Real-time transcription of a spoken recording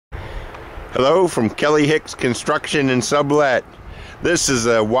Hello from Kelly Hicks Construction and Sublet. This is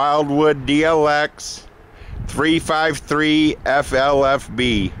a Wildwood DLX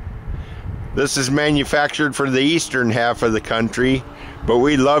 353FLFB. This is manufactured for the eastern half of the country, but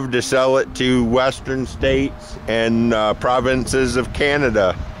we love to sell it to western states and provinces of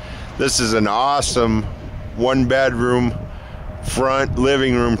Canada. This is an awesome one-bedroom front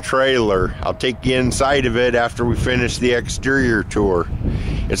living room trailer. I'll take you inside of it after we finish the exterior tour.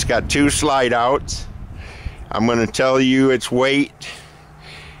 It's got two slide outs. I'm going to tell you its weight.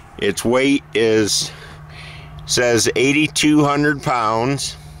 Its weight says 8,200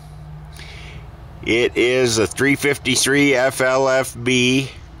 pounds. It is a 353 FLFB.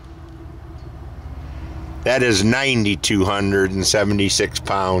 That is 9,276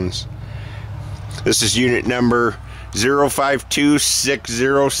 pounds. This is unit number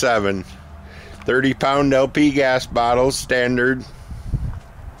 052607. 30-pound LP gas bottles, standard.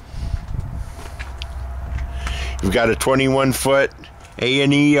 You've got a 21-foot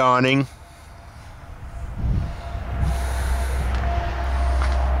A&E awning.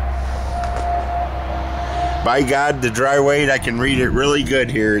 By God, the dry weight, I can read it really good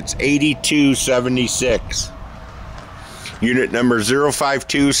here. It's 8276. Unit number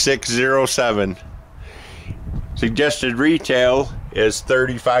 052607. Suggested retail is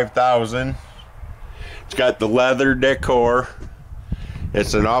 $35,000. It's got the leather decor.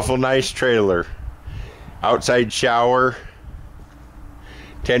 It's an awful nice trailer. Outside shower,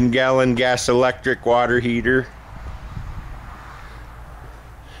 10-gallon gas electric water heater,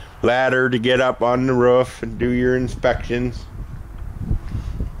 ladder to get up on the roof and do your inspections,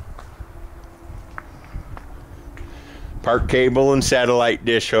 park cable and satellite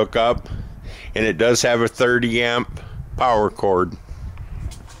dish hookup, and it does have a 30-amp power cord.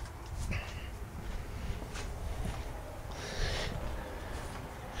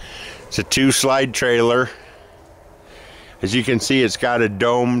 It's a two-slide trailer. As you can see, it's got a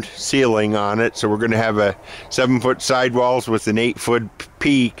domed ceiling on it, so we're going to have a 7-foot sidewalls with an 8-foot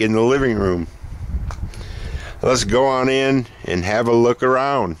peak in the living room. Let's go on in and have a look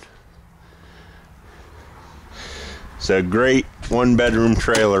around. It's a great one-bedroom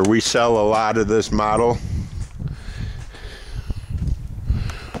trailer. We sell a lot of this model.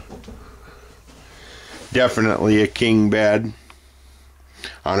 Definitely a king bed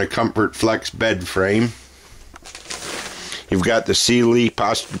on a Comfort Flex bed frame. You've got the Sealy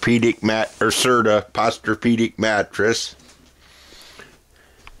Posturepedic Serta Posturepedic mattress.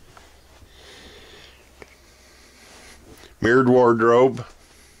 Mirrored wardrobe.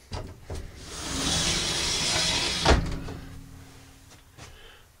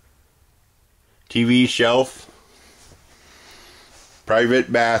 TV shelf.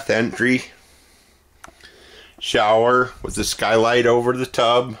 Private bath entry. Shower with the skylight over the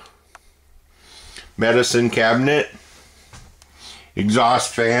tub. Medicine cabinet.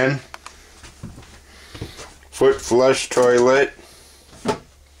 Exhaust fan. Foot flush toilet.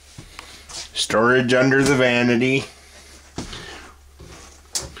 Storage under the vanity.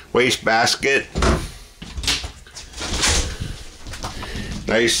 Waste basket.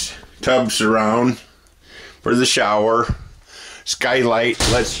 Nice tub surround for the shower. Skylight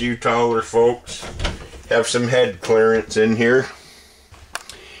lets you taller folks have some head clearance in here.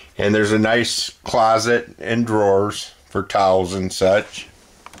 And there's a nice closet and drawers for towels and such.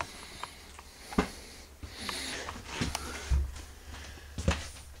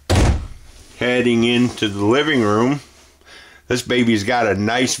 Heading into the living room. This baby's got a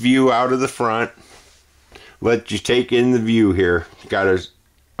nice view out of the front. Let you take in the view here. It's got a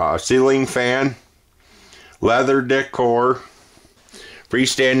ceiling fan, leather decor,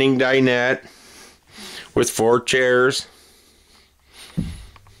 freestanding dinette with 4 chairs.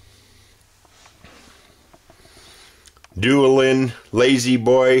 Dual-in Lazy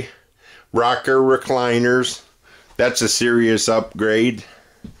Boy rocker recliners. That's a serious upgrade.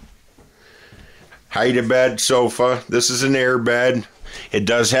 Hide-a-bed sofa. This is an air bed. It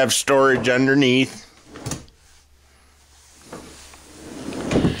does have storage underneath,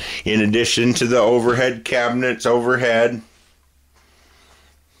 in addition to the overhead cabinets overhead.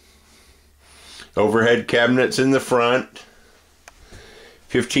 Overhead cabinets in the front.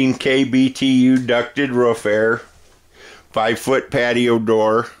 15K BTU ducted roof air. 5-foot patio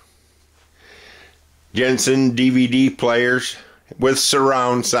door. Jensen DVD players with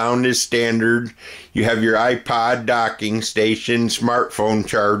surround sound is standard. You have your iPod docking station, smartphone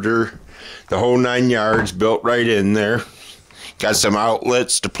charger, the whole 9 yards built right in there. Got some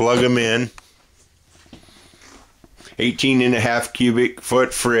outlets to plug them in. 18.5 cubic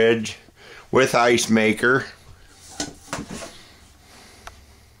foot fridge with ice maker.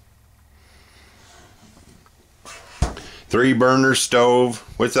 3-burner stove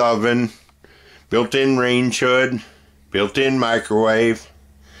with oven, built-in range hood, built-in microwave,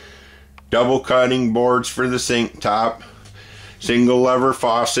 double cutting boards for the sink top, single lever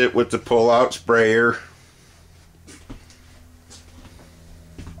faucet with the pull-out sprayer,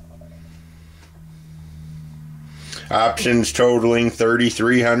 options totaling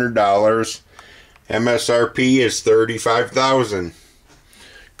 $3,300. MSRP is $35,000.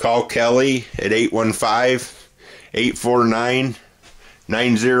 Call Kelly at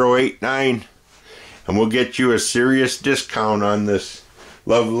 815-849-9089 and we'll get you a serious discount on this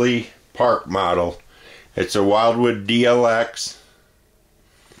lovely park model. It's a Wildwood DLX.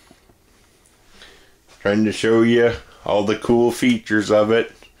 Trying to show you all the cool features of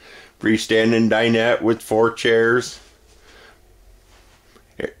it. Freestanding dinette with 4 chairs,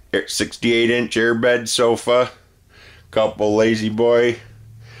 68-inch airbed sofa, couple lazy boy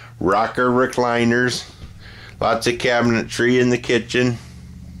rocker recliners, lots of cabinetry in the kitchen,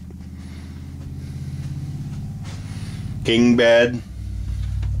 king bed,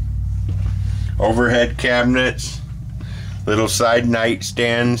 overhead cabinets, little side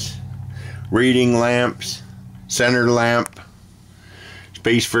nightstands, reading lamps, center lamp,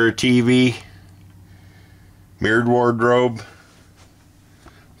 space for a TV, mirrored wardrobe,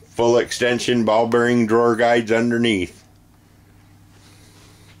 full extension ball bearing drawer guides underneath.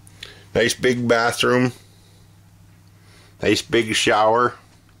 Nice big bathroom, nice big shower,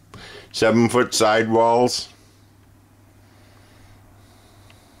 7-foot sidewalls,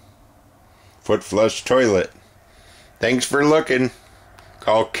 foot flush toilet. Thanks for looking.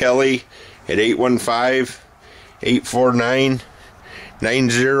 Call Kelly at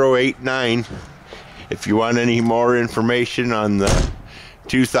 815-849-9089 if you want any more information on the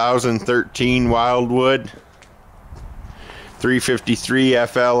 2013 Wildwood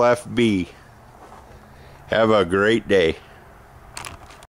 353FLFB. Have a great day.